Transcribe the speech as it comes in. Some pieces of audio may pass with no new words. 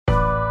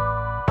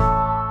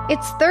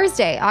It's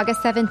Thursday,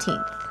 August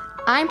 17th.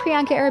 I'm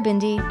Priyanka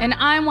Arabindi. And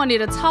I'm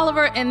Juanita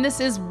Tolliver, and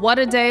this is What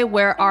a Day,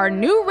 where our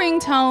new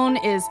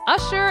ringtone is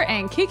Usher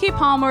and Keke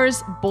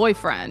Palmer's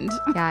boyfriend.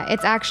 Yeah,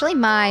 it's actually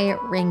my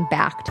ring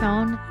back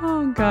tone.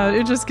 Oh, God,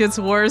 it just gets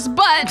worse.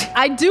 But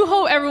I do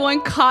hope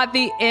everyone caught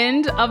the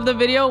end of the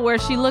video where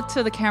she looked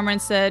to the camera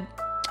and said,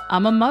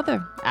 I'm a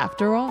mother,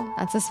 after all.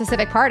 That's a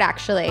specific part,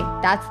 actually.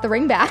 That's the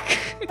ring back.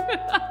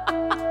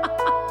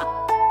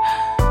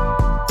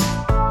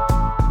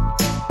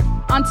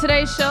 On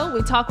today's show,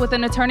 we talk with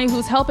an attorney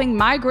who's helping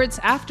migrants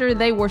after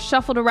they were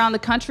shuffled around the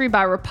country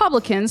by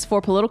Republicans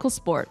for political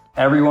sport.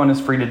 Everyone is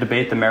free to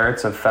debate the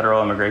merits of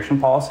federal immigration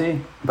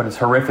policy, but it's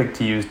horrific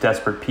to use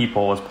desperate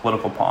people as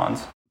political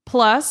pawns.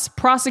 Plus,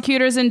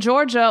 prosecutors in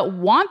Georgia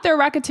want their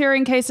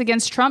racketeering case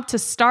against Trump to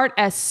start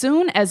as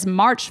soon as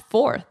March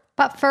 4th.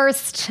 But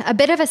first, a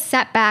bit of a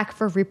setback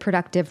for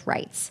reproductive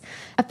rights.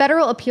 A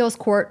federal appeals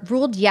court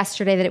ruled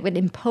yesterday that it would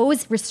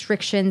impose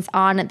restrictions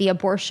on the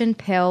abortion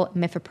pill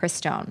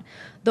Mifepristone.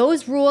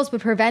 Those rules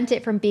would prevent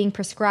it from being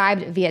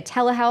prescribed via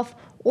telehealth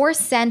or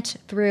sent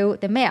through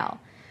the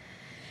mail.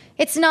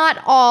 It's not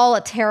all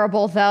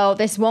terrible, though.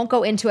 This won't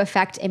go into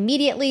effect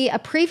immediately. A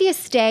previous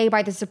stay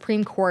by the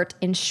Supreme Court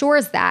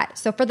ensures that.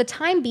 So for the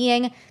time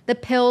being, the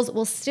pills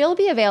will still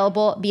be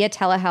available via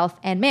telehealth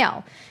and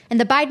mail. And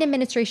the Biden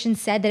administration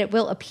said that it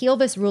will appeal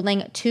this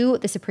ruling to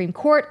the Supreme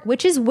Court,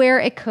 which is where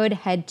it could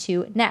head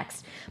to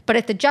next. But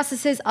if the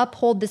justices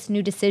uphold this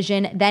new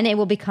decision, then it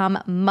will become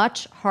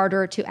much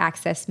harder to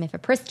access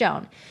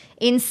Mifepristone.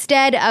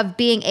 Instead of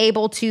being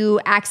able to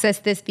access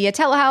this via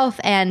telehealth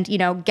and,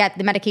 get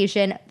the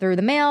medication through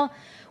the mail,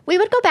 we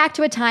would go back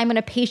to a time when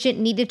a patient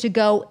needed to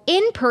go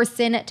in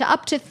person to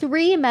up to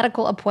 3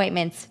 medical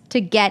appointments to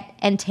get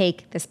and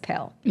take this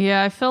pill.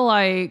 Yeah, I feel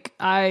like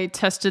I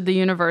tested the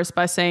universe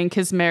by saying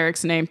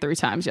Kismeric's name 3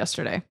 times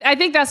yesterday. I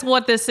think that's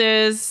what this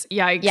is.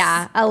 Yikes.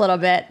 Yeah, a little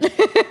bit.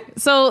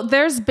 So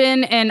there's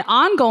been an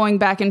ongoing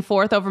back and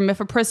forth over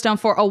Mifepristone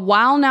for a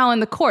while now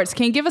in the courts.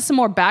 Can you give us some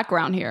more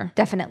background here?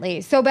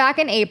 Definitely. So back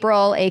in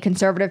April, a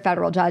conservative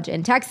federal judge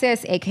in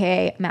Texas,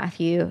 aka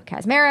Matthew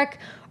Kacsmaryk,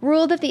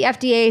 ruled that the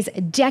FDA's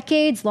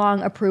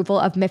decades-long approval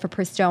of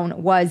Mifepristone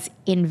was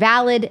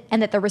invalid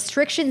and that the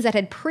restrictions that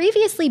had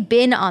previously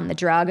been on the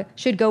drug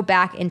should go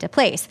back into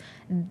place.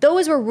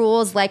 Those were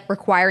rules like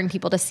requiring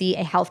people to see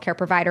a healthcare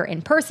provider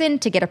in person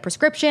to get a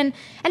prescription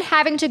and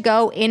having to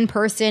go in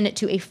person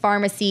to a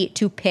pharmacy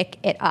to pick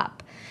it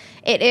up.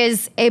 It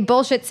is a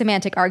bullshit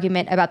semantic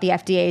argument about the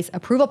FDA's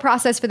approval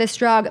process for this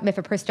drug.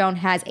 Mifepristone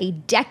has a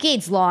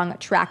decades-long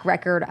track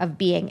record of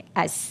being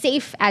as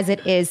safe as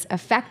it is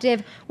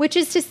effective, which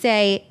is to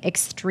say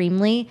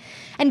extremely.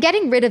 And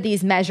getting rid of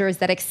these measures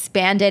that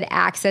expanded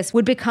access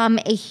would become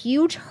a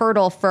huge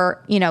hurdle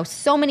for,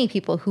 so many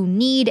people who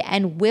need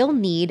and will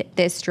need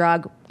this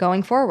drug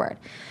going forward.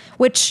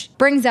 Which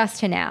brings us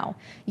to now.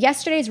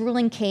 Yesterday's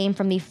ruling came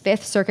from the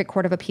Fifth Circuit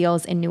Court of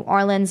Appeals in New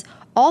Orleans.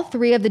 All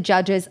 3 of the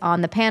judges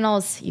on the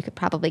panels, you could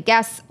probably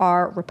guess,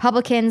 are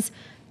Republicans.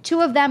 2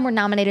 of them were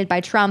nominated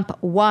by Trump,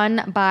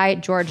 1 by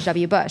George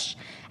W. Bush.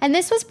 And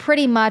this was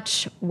pretty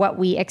much what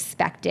we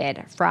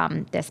expected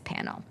from this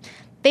panel.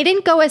 They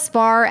didn't go as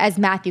far as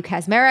Matthew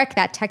Kacsmaryk,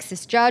 that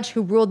Texas judge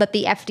who ruled that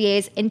the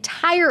FDA's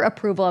entire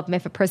approval of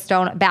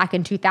Mifepristone back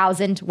in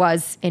 2000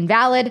 was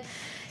invalid.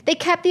 They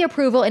kept the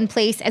approval in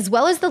place as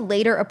well as the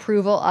later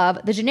approval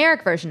of the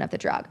generic version of the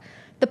drug.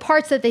 The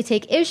parts that they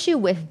take issue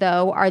with,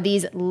 though, are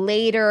these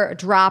later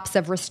drops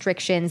of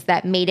restrictions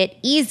that made it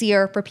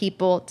easier for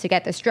people to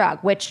get this drug,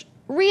 which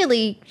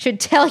really should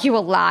tell you a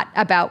lot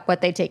about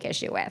what they take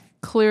issue with.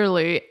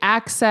 Clearly,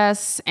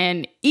 access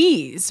and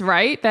ease,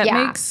 right? That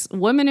makes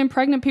women and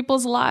pregnant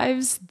people's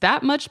lives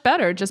that much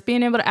better, just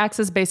being able to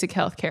access basic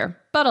health care.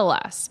 But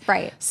alas.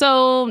 Right.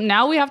 So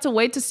now we have to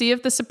wait to see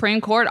if the Supreme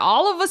Court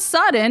all of a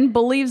sudden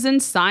believes in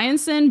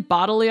science and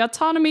bodily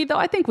autonomy, though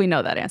I think we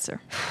know that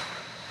answer.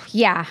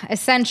 Yeah,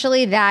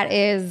 essentially that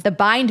is the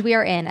bind we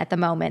are in at the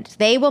moment.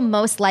 They will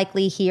most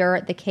likely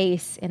hear the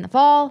case in the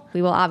fall.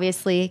 We will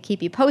obviously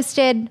keep you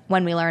posted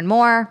when we learn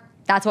more.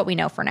 That's what we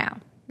know for now.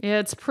 Yeah,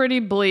 it's pretty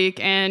bleak.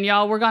 And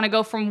y'all, we're going to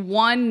go from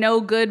one no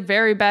good,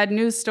 very bad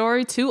news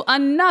story to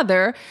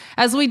another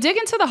as we dig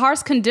into the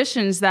harsh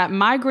conditions that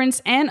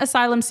migrants and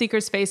asylum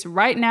seekers face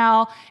right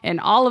now in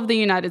all of the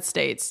United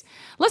States.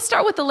 Let's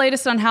start with the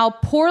latest on how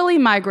poorly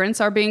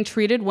migrants are being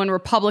treated when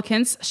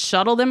Republicans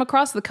shuttle them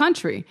across the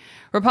country.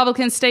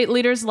 Republican state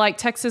leaders like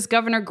Texas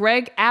Governor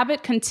Greg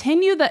Abbott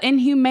continue the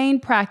inhumane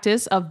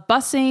practice of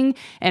busing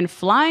and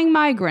flying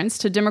migrants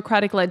to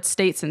Democratic-led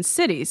states and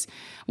cities.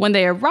 When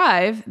they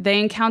arrive, they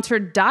encounter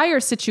dire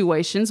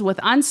situations with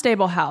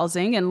unstable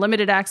housing and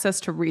limited access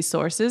to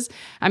resources.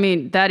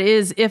 That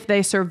is if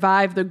they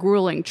survive the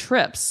grueling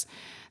trips.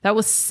 That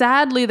was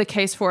sadly the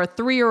case for a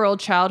 3-year-old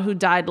child who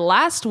died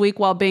last week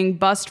while being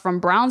bused from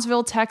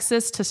Brownsville,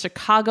 Texas to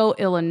Chicago,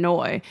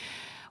 Illinois.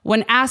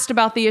 When asked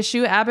about the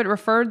issue, Abbott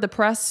referred the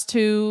press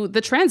to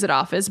the transit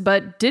office,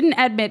 but didn't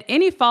admit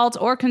any fault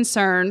or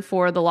concern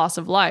for the loss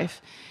of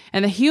life.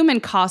 And the human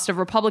cost of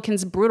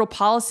Republicans' brutal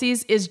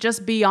policies is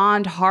just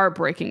beyond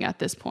heartbreaking at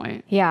this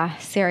point. Yeah,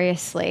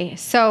 seriously.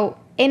 So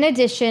in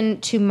addition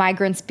to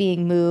migrants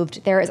being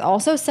moved, there is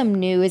also some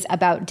news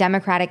about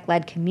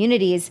Democratic-led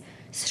communities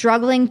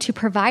struggling to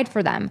provide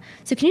for them.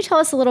 So can you tell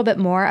us a little bit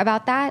more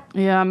about that?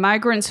 Yeah,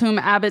 migrants whom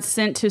Abbott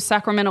sent to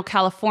Sacramento,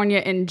 California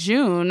in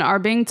June are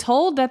being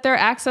told that their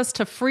access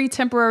to free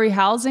temporary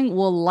housing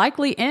will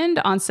likely end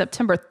on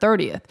September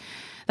 30th.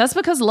 That's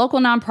because local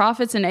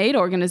nonprofits and aid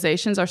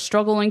organizations are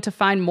struggling to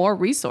find more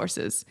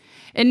resources.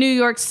 In New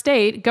York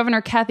State,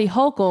 Governor Kathy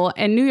Hochul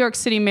and New York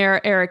City Mayor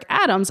Eric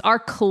Adams are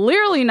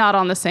clearly not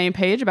on the same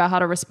page about how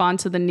to respond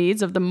to the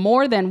needs of the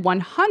more than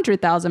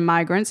 100,000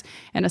 migrants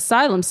and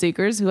asylum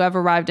seekers who have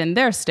arrived in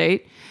their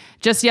state.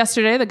 Just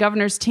yesterday, the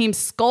governor's team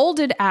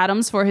scolded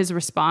Adams for his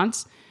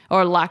response,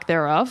 or lack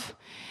thereof.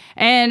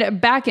 And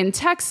back in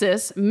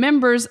Texas,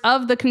 members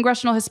of the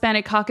Congressional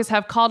Hispanic Caucus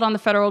have called on the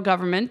federal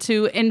government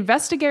to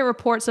investigate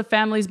reports of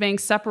families being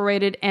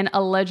separated and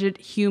alleged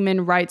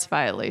human rights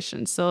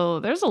violations.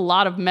 So there's a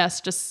lot of mess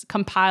just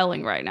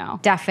compiling right now.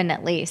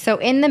 Definitely. So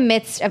in the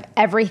midst of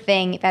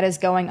everything that is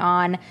going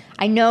on,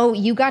 I know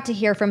you got to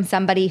hear from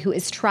somebody who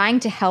is trying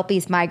to help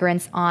these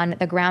migrants on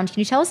the ground. Can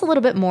you tell us a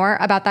little bit more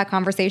about that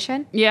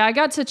conversation? Yeah, I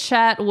got to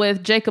chat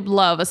with Jacob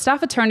Love, a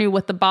staff attorney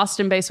with the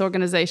Boston-based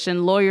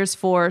organization Lawyers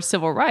for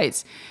Civil Rights.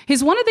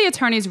 He's one of the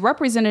attorneys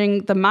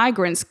representing the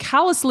migrants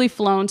callously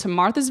flown to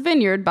Martha's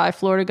Vineyard by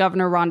Florida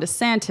Governor Ron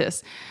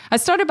DeSantis. I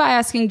started by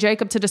asking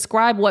Jacob to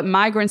describe what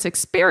migrants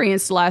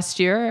experienced last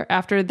year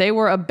after they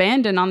were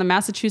abandoned on the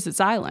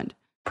Massachusetts island.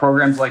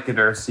 Programs like it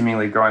are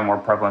seemingly growing more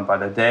prevalent by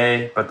the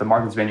day, but the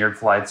Martha's Vineyard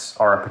flights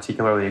are a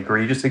particularly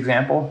egregious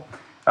example.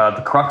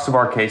 The crux of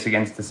our case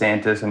against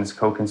DeSantis and his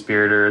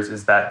co-conspirators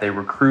is that they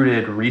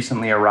recruited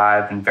recently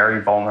arrived and very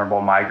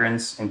vulnerable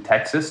migrants in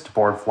Texas to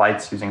board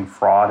flights using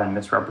fraud and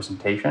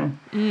misrepresentation.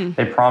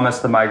 They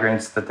promised the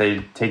migrants that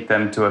they'd take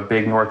them to a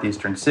big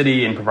northeastern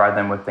city and provide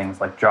them with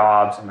things like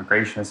jobs,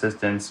 immigration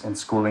assistance, and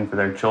schooling for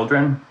their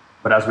children.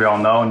 But as we all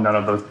know, none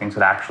of those things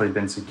had actually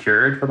been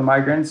secured for the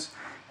migrants,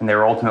 and they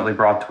were ultimately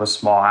brought to a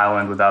small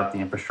island without the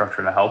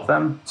infrastructure to help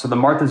them. So the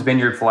Martha's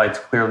Vineyard flights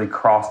clearly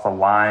crossed the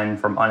line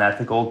from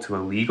unethical to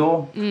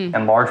illegal,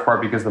 in large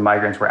part because the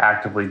migrants were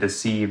actively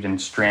deceived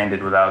and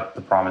stranded without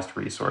the promised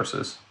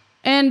resources.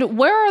 And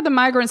where are the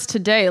migrants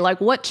today?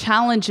 Like, what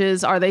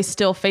challenges are they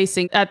still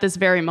facing at this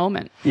very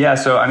moment? Yeah,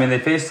 so, they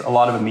faced a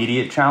lot of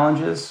immediate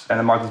challenges. In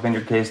the Martha's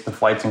Vineyard case, the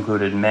flights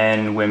included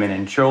men, women,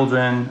 and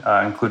children,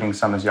 including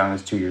some as young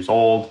as 2 years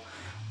old.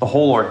 The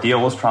whole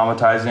ordeal was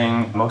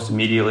traumatizing. Most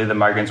immediately, the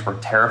migrants were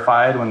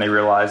terrified when they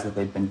realized that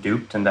they'd been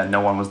duped and that no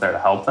one was there to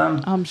help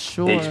them. I'm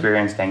sure. They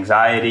experienced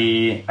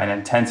anxiety and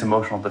intense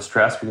emotional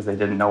distress because they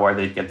didn't know where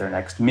they'd get their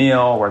next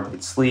meal, where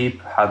they'd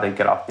sleep, how they'd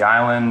get off the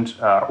island,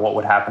 what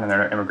would happen in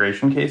their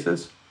immigration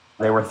cases.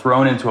 They were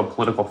thrown into a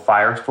political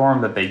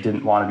firestorm that they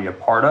didn't want to be a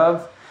part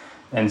of.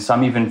 And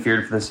some even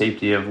feared for the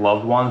safety of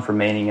loved ones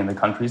remaining in the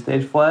countries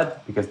they'd fled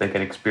because they could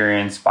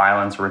experience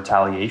violence or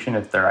retaliation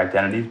if their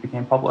identities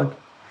became public.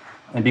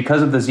 And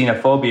because of the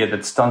xenophobia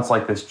that stunts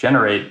like this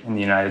generate in the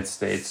United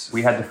States,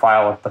 we had to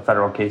file a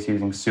federal case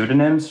using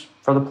pseudonyms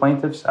for the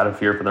plaintiffs out of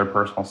fear for their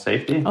personal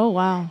safety. Oh,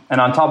 wow. And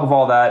on top of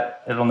all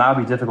that, it'll now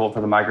be difficult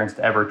for the migrants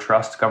to ever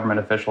trust government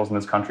officials in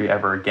this country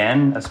ever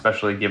again,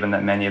 especially given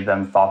that many of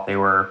them thought they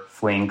were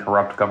fleeing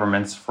corrupt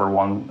governments for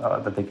one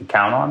that they could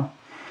count on.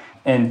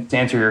 And to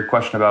answer your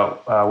question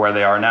about where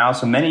they are now,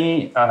 so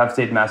many have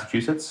stayed in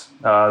Massachusetts,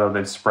 though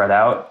they've spread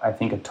out. I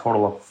think a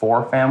total of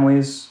 4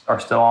 families are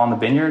still on the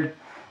Vineyard.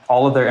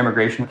 All of their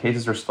immigration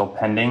cases are still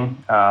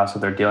pending, so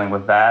they're dealing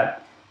with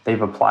that.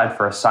 They've applied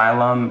for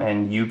asylum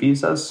and U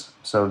visas,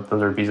 so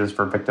those are visas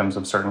for victims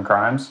of certain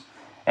crimes.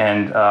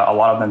 And a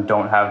lot of them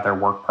don't have their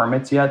work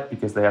permits yet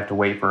because they have to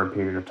wait for a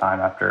period of time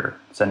after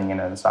sending in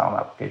an asylum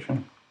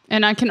application.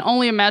 And I can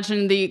only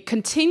imagine the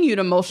continued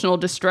emotional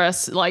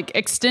distress, like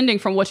extending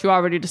from what you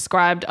already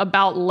described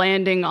about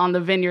landing on the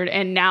Vineyard.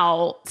 And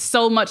now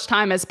so much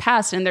time has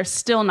passed and they're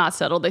still not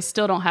settled. They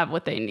still don't have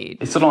what they need.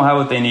 They still don't have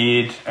what they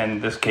need.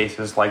 And this case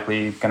is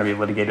likely going to be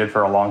litigated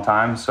for a long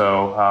time.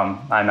 So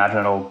I imagine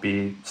it'll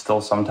be still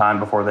some time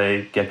before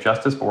they get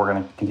justice, but we're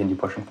going to continue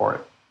pushing for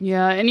it.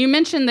 Yeah, and you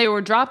mentioned they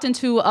were dropped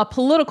into a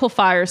political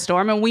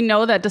firestorm, and we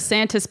know that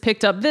DeSantis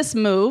picked up this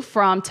move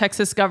from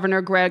Texas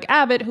Governor Greg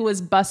Abbott, who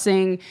is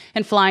busing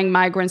and flying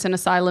migrants and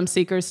asylum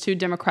seekers to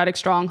Democratic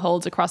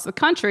strongholds across the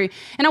country.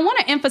 And I want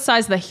to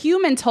emphasize the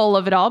human toll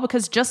of it all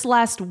because just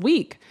last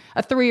week,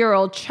 a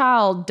 3-year-old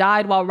child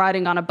died while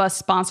riding on a bus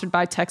sponsored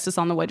by Texas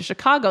on the way to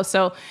Chicago.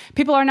 So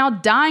people are now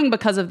dying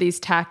because of these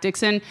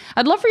tactics. And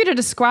I'd love for you to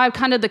describe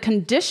kind of the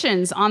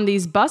conditions on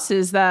these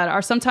buses that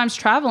are sometimes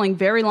traveling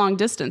very long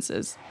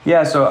distances.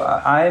 Yeah, so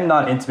I'm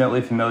not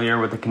intimately familiar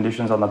with the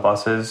conditions on the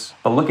buses,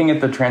 but looking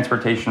at the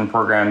transportation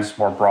programs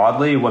more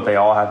broadly, what they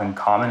all have in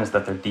common is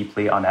that they're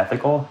deeply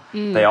unethical.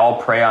 They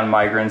all prey on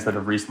migrants that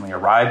have recently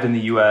arrived in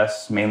the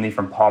U.S., mainly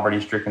from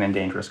poverty-stricken and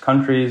dangerous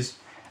countries.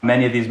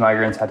 Many of these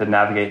migrants had to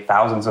navigate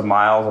thousands of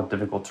miles of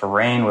difficult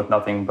terrain with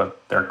nothing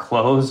but their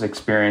clothes,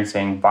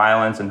 experiencing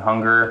violence and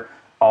hunger,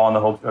 all in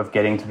the hope of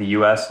getting to the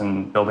U.S.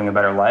 and building a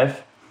better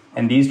life.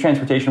 And these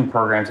transportation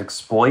programs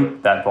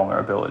exploit that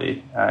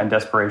vulnerability and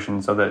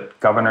desperation so that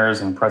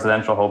governors and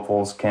presidential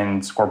hopefuls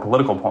can score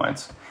political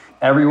points.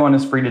 Everyone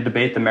is free to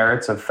debate the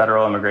merits of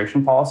federal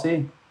immigration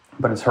policy,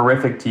 but it's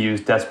horrific to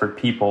use desperate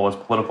people as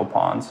political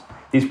pawns.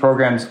 These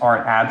programs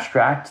aren't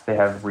abstract. They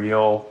have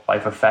real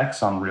life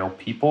effects on real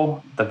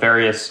people. The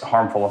various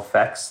harmful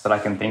effects that I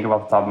can think of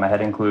off the top of my head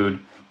include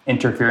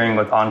interfering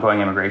with ongoing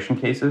immigration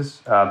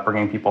cases,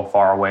 bringing people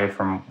far away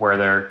from where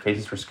their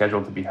cases were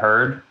scheduled to be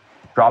heard,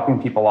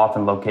 dropping people off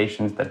in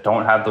locations that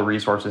don't have the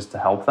resources to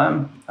help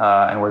them,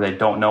 and where they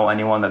don't know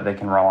anyone that they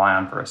can rely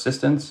on for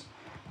assistance,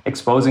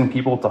 exposing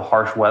people to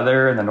harsh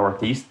weather in the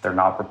Northeast they're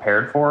not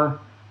prepared for,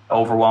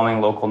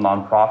 overwhelming local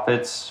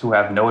nonprofits who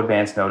have no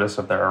advance notice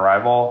of their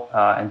arrival,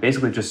 and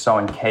basically just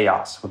sowing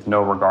chaos with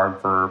no regard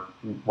for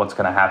what's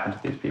going to happen to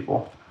these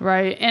people.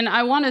 Right. And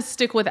I want to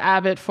stick with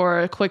Abbott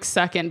for a quick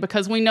second,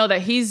 because we know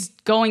that he's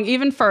going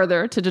even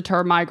further to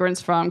deter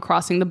migrants from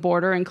crossing the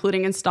border,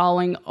 including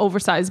installing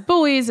oversized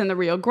buoys in the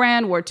Rio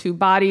Grande, where 2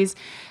 bodies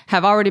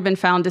have already been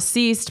found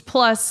deceased.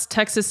 Plus,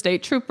 Texas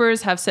state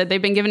troopers have said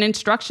they've been given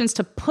instructions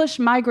to push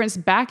migrants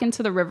back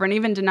into the river and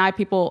even deny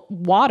people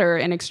water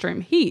in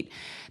extreme heat.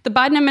 The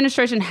Biden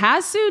administration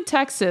has sued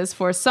Texas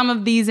for some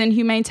of these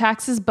inhumane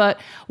taxes, but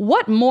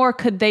what more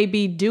could they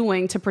be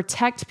doing to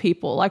protect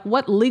people? Like,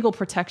 what legal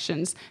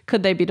protections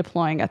could they be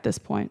deploying at this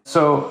point?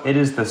 So it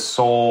is the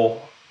sole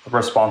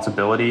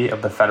responsibility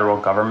of the federal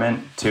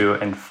government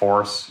to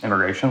enforce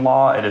immigration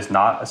law. It is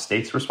not a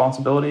state's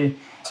responsibility.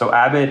 So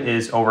Abbott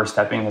is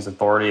overstepping his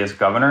authority as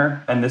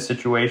governor in this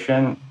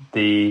situation.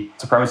 The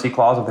supremacy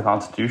clause of the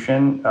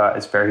Constitution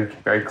is very,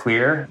 very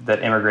clear that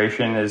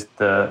immigration is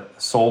the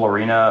sole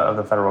arena of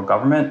the federal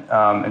government.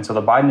 And so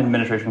the Biden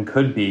administration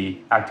could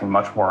be acting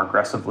much more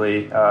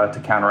aggressively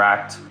to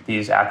counteract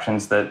these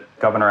actions that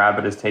Governor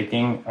Abbott is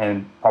taking,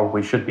 and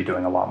probably should be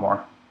doing a lot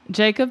more.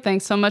 Jacob,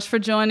 thanks so much for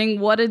joining.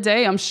 What a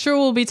day. I'm sure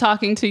we'll be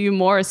talking to you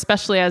more,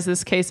 especially as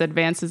this case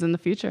advances in the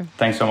future.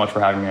 Thanks so much for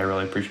having me. I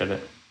really appreciate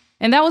it.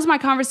 And that was my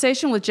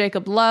conversation with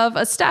Jacob Love,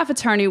 a staff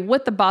attorney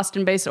with the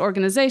Boston-based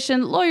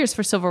organization Lawyers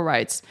for Civil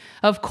Rights.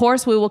 Of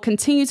course, we will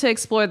continue to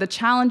explore the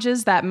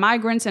challenges that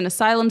migrants and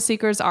asylum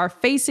seekers are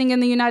facing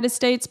in the United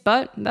States,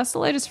 but that's the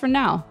latest for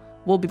now.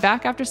 We'll be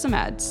back after some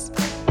ads.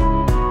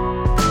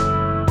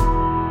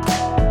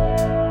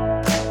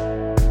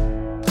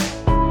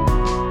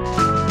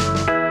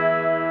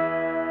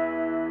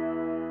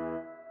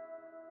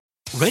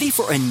 Ready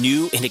for a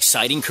new and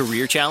exciting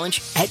career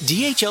challenge? At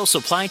DHL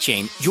Supply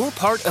Chain, you're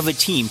part of a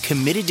team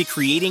committed to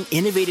creating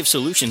innovative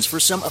solutions for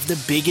some of the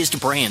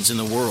biggest brands in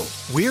the world.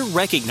 We're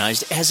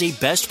recognized as a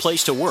best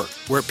place to work,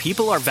 where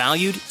people are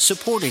valued,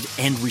 supported,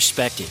 and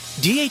respected.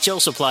 DHL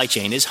Supply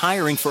Chain is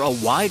hiring for a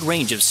wide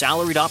range of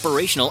salaried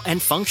operational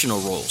and functional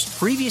roles.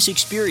 Previous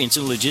experience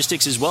in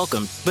logistics is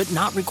welcome, but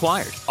not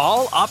required.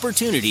 All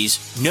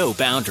opportunities, no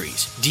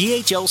boundaries.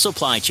 DHL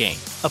Supply Chain.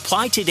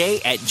 Apply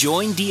today at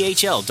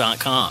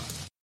joindhl.com.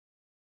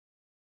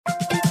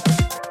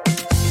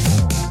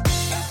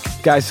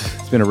 Guys,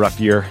 it's been a rough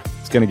year.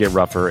 It's going to get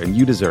rougher, and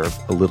you deserve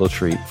a little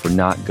treat for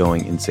not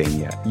going insane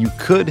yet. You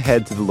could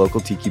head to the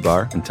local tiki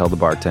bar and tell the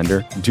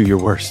bartender, do your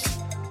worst.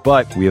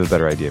 But we have a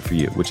better idea for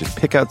you, which is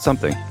pick out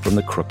something from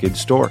the Crooked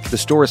store. The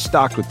store is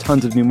stocked with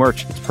tons of new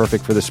merch. It's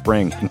perfect for the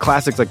spring. And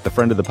classics like the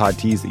Friend of the Pod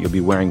tees that you'll be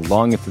wearing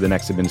long into the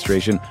next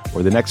administration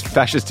or the next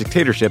fascist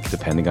dictatorship,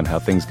 depending on how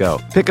things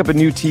go. Pick up a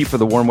new tee for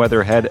the warm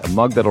weather ahead, a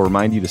mug that'll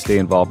remind you to stay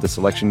involved this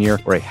election year,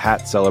 or a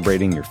hat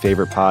celebrating your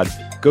favorite pod.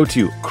 Go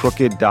to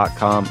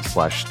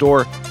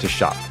crooked.com/store to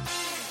shop.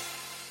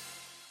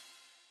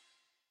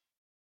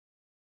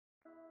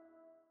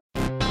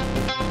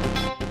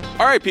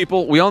 All right,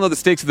 people, we all know the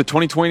stakes of the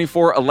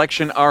 2024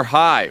 election are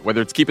high,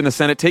 whether it's keeping the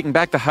Senate, taking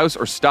back the House,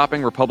 or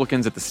stopping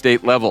Republicans at the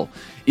state level.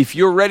 If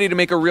you're ready to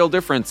make a real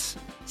difference,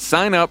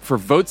 sign up for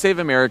Vote Save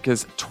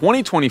America's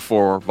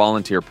 2024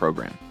 volunteer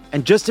program.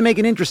 And just to make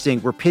it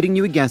interesting, we're pitting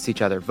you against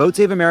each other. Vote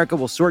Save America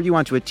will sort you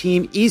onto a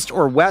team, east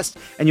or west,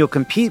 and you'll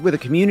compete with a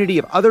community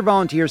of other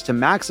volunteers to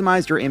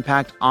maximize your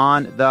impact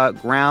on the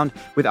ground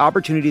with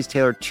opportunities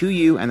tailored to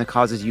you and the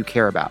causes you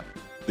care about.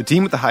 The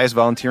team with the highest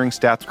volunteering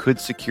stats could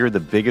secure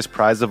the biggest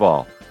prize of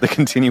all, the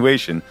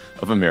continuation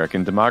of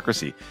American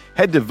democracy.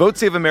 Head to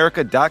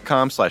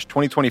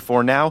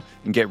votesaveamerica.com/2024 now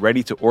and get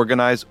ready to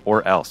organize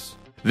or else.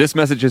 This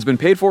message has been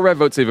paid for by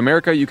Vote Save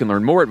America. You can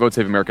learn more at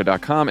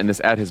votesaveamerica.com, and this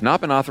ad has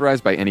not been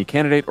authorized by any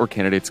candidate or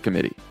candidates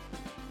committee.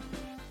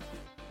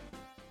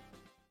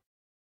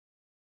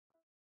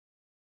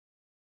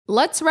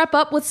 Let's wrap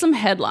up with some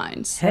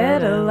headlines.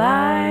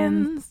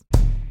 Headlines.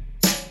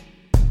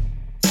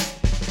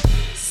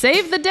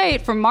 Save the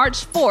date for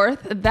March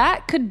 4th.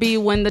 That could be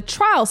when the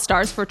trial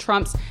starts for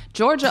Trump's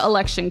Georgia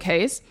election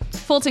case.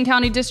 Fulton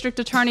County District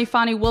Attorney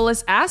Fani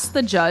Willis asked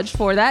the judge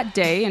for that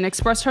day and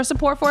expressed her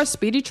support for a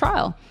speedy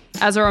trial.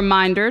 As a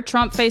reminder,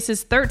 Trump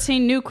faces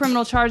 13 new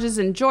criminal charges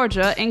in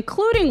Georgia,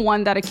 including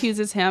one that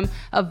accuses him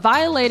of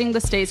violating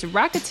the state's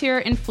Racketeer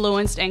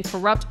Influenced and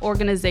Corrupt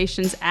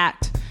Organizations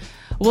Act.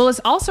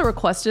 Willis also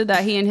requested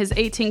that he and his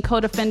 18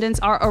 co-defendants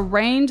are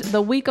arraigned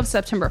the week of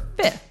September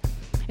 5th.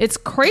 It's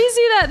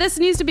crazy that this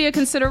needs to be a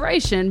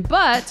consideration,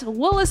 but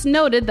Willis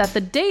noted that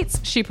the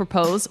dates she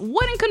proposed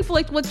wouldn't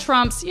conflict with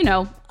Trump's,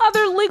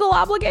 other legal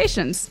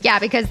obligations. Yeah,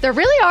 because there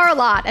really are a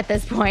lot at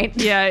this point.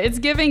 Yeah, it's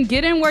giving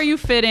get in where you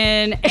fit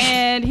in,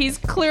 and he's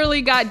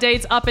clearly got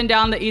dates up and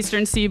down the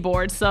eastern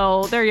seaboard,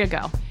 so there you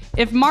go.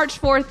 If March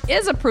 4th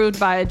is approved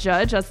by a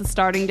judge as the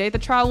starting date, the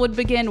trial would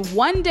begin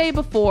one day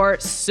before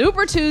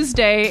Super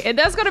Tuesday. And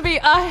that's going to be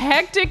a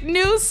hectic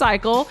news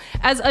cycle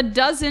as a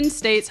dozen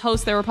states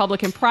host their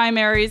Republican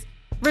primaries.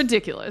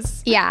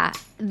 Ridiculous. Yeah,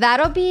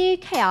 that'll be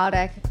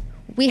chaotic.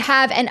 We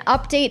have an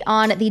update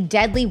on the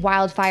deadly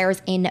wildfires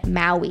in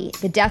Maui.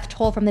 The death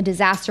toll from the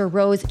disaster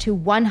rose to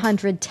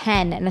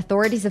 110, and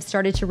authorities have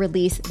started to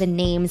release the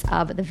names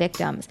of the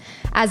victims.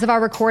 As of our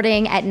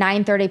recording at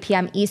 9:30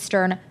 p.m.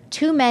 Eastern,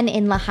 2 men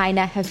in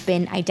Lahaina have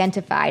been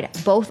identified,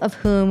 both of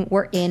whom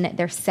were in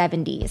their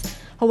 70s.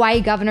 Hawaii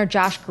Governor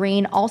Josh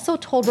Green also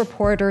told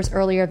reporters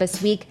earlier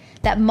this week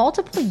that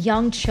multiple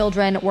young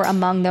children were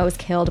among those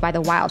killed by the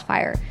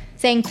wildfire,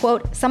 saying,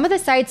 quote, "Some of the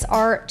sites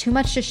are too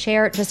much to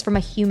share just from a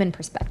human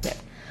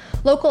perspective."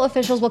 Local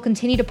officials will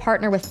continue to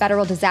partner with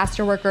federal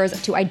disaster workers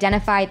to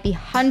identify the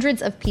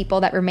hundreds of people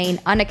that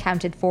remain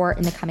unaccounted for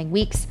in the coming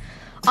weeks.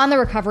 On the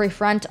recovery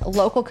front,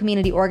 local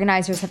community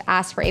organizers have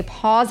asked for a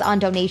pause on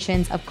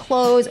donations of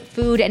clothes,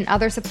 food, and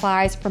other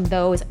supplies from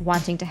those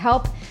wanting to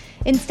help.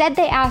 Instead,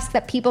 they ask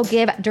that people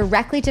give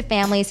directly to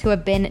families who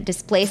have been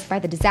displaced by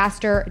the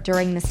disaster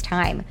during this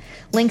time.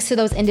 Links to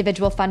those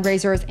individual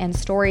fundraisers and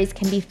stories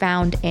can be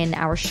found in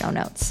our show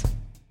notes.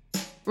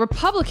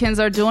 Republicans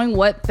are doing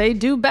what they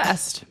do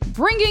best,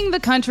 bringing the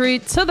country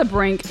to the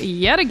brink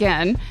yet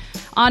again.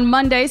 On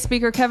Monday,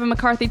 Speaker Kevin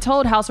McCarthy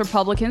told House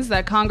Republicans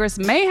that Congress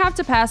may have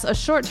to pass a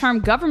short-term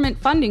government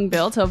funding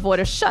bill to avoid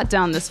a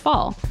shutdown this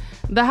fall.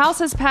 The House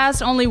has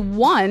passed only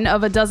one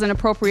of a dozen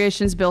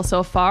appropriations bills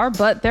so far,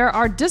 but there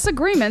are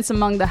disagreements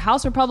among the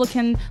House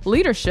Republican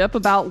leadership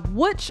about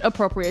which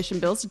appropriation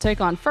bills to take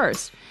on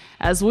first.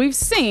 As we've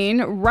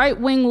seen,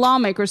 right-wing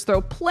lawmakers throw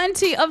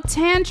plenty of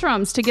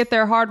tantrums to get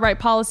their hard-right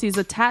policies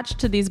attached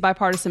to these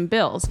bipartisan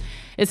bills.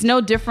 It's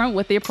no different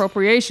with the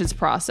appropriations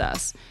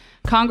process.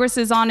 Congress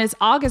is on its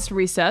August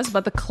recess,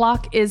 but the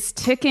clock is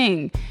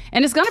ticking.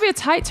 And it's going to be a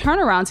tight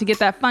turnaround to get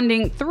that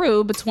funding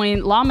through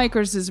between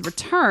lawmakers'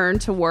 return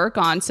to work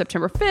on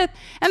September 5th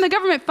and the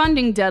government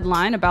funding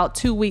deadline about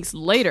 2 weeks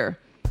later.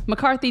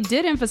 McCarthy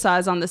did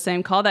emphasize on the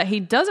same call that he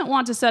doesn't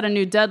want to set a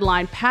new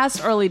deadline past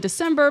early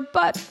December,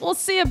 but we'll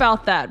see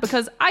about that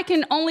because I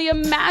can only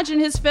imagine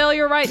his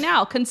failure right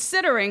now,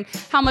 considering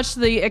how much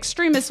the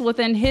extremists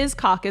within his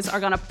caucus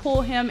are going to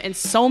pull him in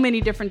so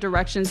many different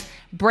directions.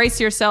 Brace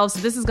yourselves.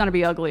 This is going to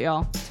be ugly,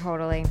 y'all.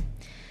 Totally.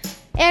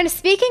 And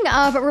speaking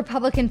of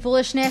Republican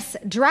foolishness,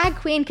 drag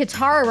queen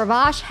Kitara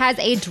Ravache has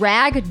a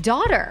drag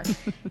daughter.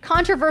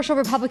 Controversial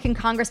Republican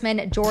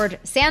Congressman George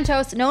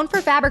Santos, known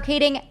for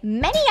fabricating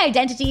many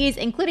identities,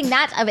 including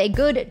that of a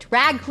good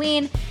drag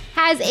queen,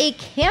 has a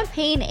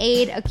campaign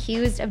aide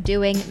accused of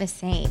doing the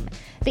same.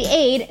 The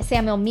aide,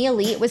 Samuel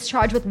Mealy, was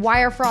charged with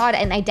wire fraud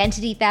and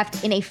identity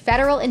theft in a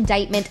federal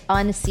indictment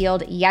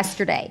unsealed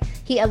yesterday.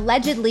 He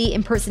allegedly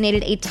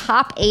impersonated a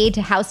top aide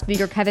to House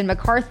Speaker Kevin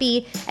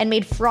McCarthy and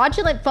made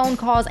fraudulent phone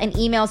calls and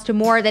emails to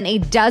more than a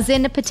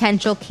dozen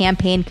potential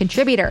campaign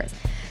contributors.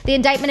 The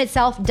indictment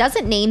itself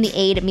doesn't name the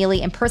aide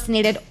Mealy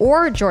impersonated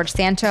or George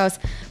Santos,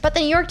 but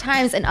the New York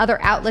Times and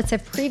other outlets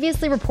have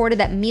previously reported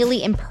that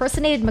Mealy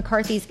impersonated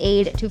McCarthy's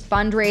aide to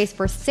fundraise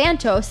for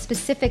Santos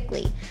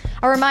specifically.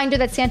 A reminder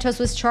that Santos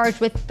was charged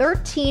with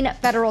 13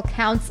 federal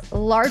counts,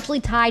 largely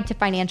tied to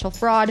financial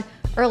fraud,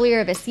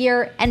 earlier this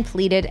year and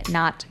pleaded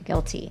not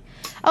guilty.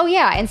 Oh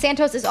yeah, and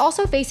Santos is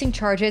also facing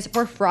charges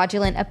for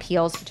fraudulent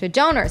appeals to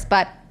donors,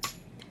 but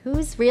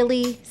who's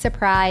really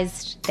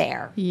surprised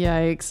there?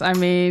 Yikes. I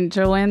mean,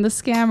 Joanne the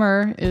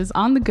scammer is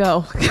on the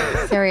go.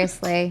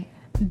 Seriously.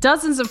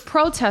 Dozens of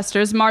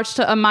protesters marched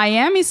to a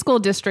Miami school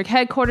district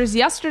headquarters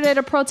yesterday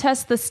to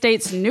protest the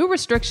state's new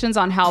restrictions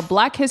on how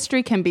Black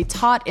history can be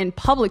taught in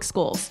public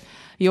schools.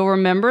 You'll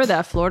remember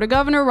that Florida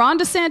Governor Ron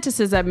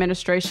DeSantis'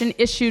 administration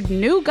issued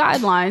new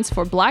guidelines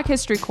for Black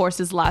history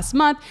courses last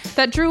month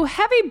that drew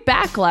heavy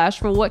backlash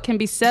for what can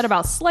be said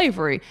about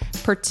slavery,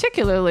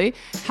 particularly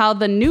how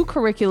the new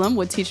curriculum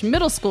would teach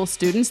middle school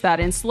students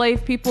that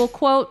enslaved people,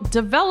 quote,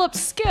 develop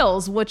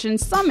skills, which in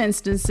some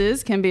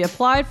instances can be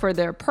applied for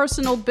their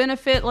personal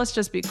benefit. Let's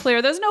just be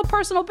clear, there's no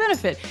personal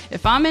benefit.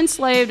 If I'm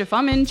enslaved, if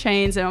I'm in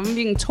chains, and I'm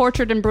being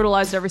tortured and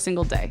brutalized every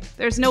single day,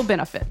 there's no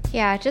benefit.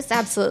 Yeah, just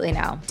absolutely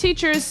no.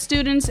 Teachers,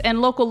 students,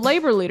 and local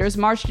labor leaders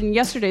marched in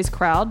yesterday's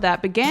crowd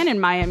that began in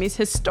Miami's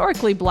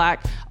historically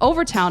Black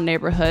Overtown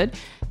neighborhood.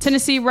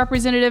 Tennessee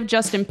Representative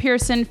Justin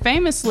Pearson,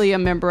 famously a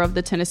member of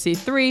the Tennessee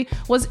Three,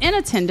 was in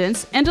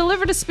attendance and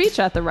delivered a speech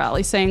at the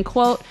rally saying,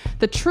 quote,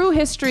 the true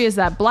history is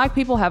that Black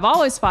people have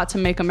always fought to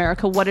make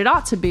America what it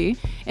ought to be,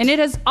 and it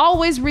has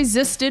always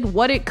resisted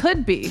what it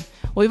could be.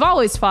 We've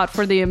always fought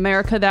for the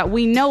America that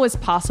we know is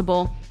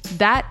possible,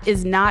 that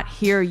is not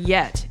here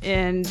yet.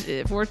 And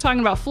if we're talking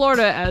about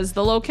Florida as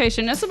the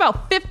location, it's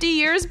about 50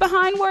 years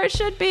behind where it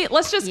should be.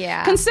 Let's just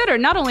consider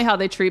not only how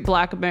they treat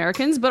Black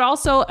Americans, but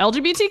also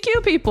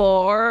LGBTQ people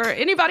or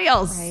anybody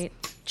else. Right.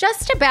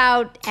 Just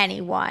about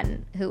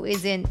anyone who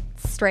isn't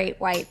straight,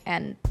 white,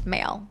 and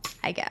male,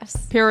 I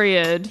guess.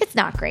 Period. It's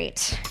not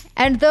great.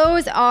 And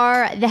those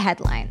are the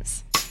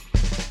headlines.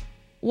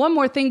 One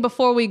more thing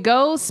before we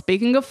go.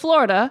 Speaking of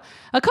Florida,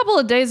 a couple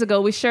of days ago,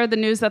 we shared the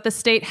news that the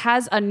state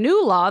has a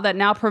new law that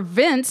now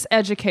prevents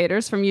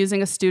educators from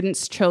using a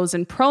student's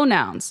chosen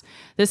pronouns.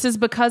 This is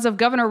because of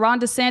Governor Ron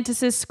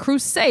DeSantis'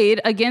 crusade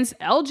against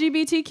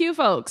LGBTQ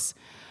folks.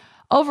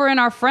 Over in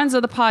our Friends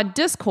of the Pod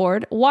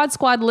Discord, Wad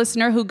Squad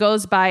listener who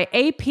goes by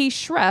AP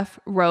Schreff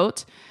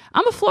wrote,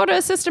 I'm a Florida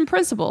assistant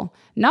principal.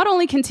 Not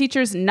only can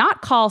teachers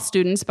not call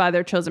students by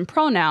their chosen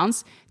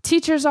pronouns,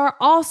 teachers are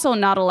also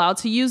not allowed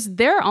to use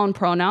their own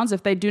pronouns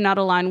if they do not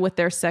align with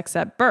their sex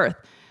at birth.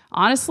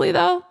 Honestly,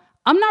 though,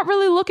 I'm not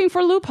really looking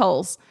for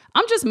loopholes.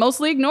 I'm just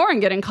mostly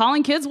ignoring it and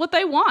calling kids what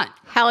they want.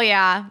 Hell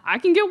yeah. I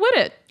can get with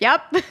it.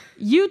 Yep.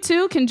 You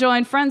too can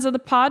join Friends of the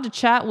Pod to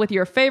chat with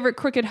your favorite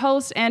Cricket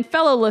hosts and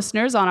fellow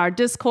listeners on our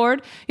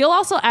Discord. You'll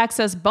also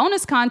access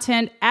bonus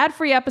content,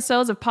 ad-free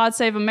episodes of Pod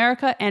Save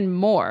America, and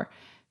more.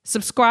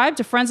 Subscribe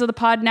to Friends of the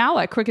Pod now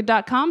at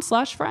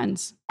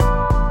cricket.com/friends.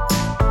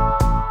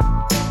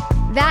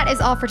 That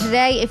is all for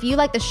today. If you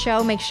like the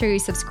show, make sure you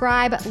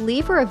subscribe,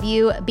 leave a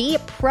review, be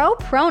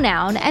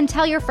pro-pronoun, and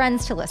tell your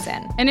friends to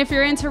listen. And if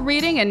you're into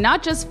reading and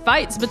not just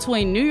fights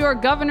between New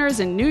York governors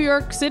and New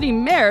York City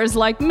mayors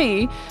like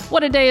me,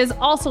 What a Day is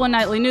also a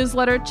nightly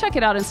newsletter. Check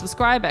it out and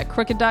subscribe at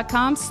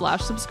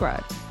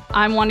cricket.com/subscribe.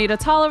 I'm Juanita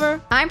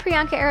Tolliver. I'm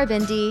Priyanka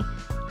Arabindi.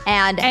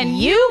 And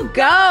you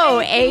go,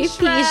 AP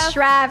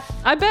Schreff.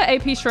 I bet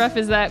AP Schreff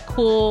is that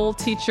cool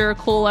teacher,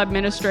 cool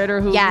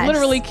administrator who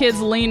literally kids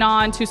lean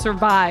on to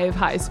survive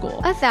high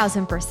school.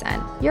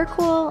 1,000%. You're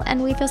cool,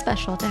 and we feel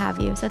special to have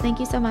you. So thank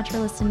you so much for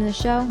listening to the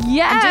show.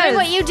 Yes. And doing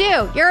what you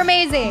do. You're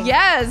amazing.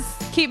 Yes.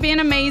 Keep being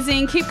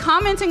amazing. Keep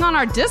commenting on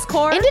our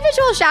Discord.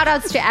 Individual shout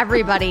outs to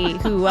everybody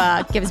who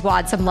gives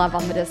Wad some love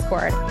on the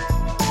Discord.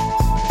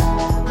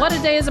 What a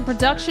Day is a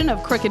production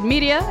of Cricket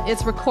Media.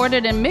 It's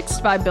recorded and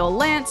mixed by Bill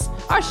Lance.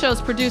 Our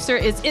show's producer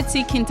is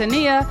Itzy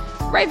Quintanilla.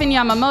 Raven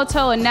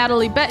Yamamoto and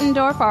Natalie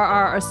Bettendorf are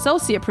our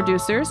associate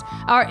producers.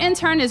 Our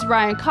intern is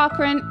Ryan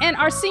Cochran, and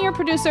our senior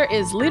producer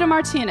is Lita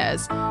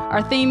Martinez.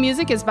 Our theme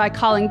music is by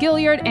Colin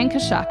Gilliard and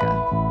Kashaka.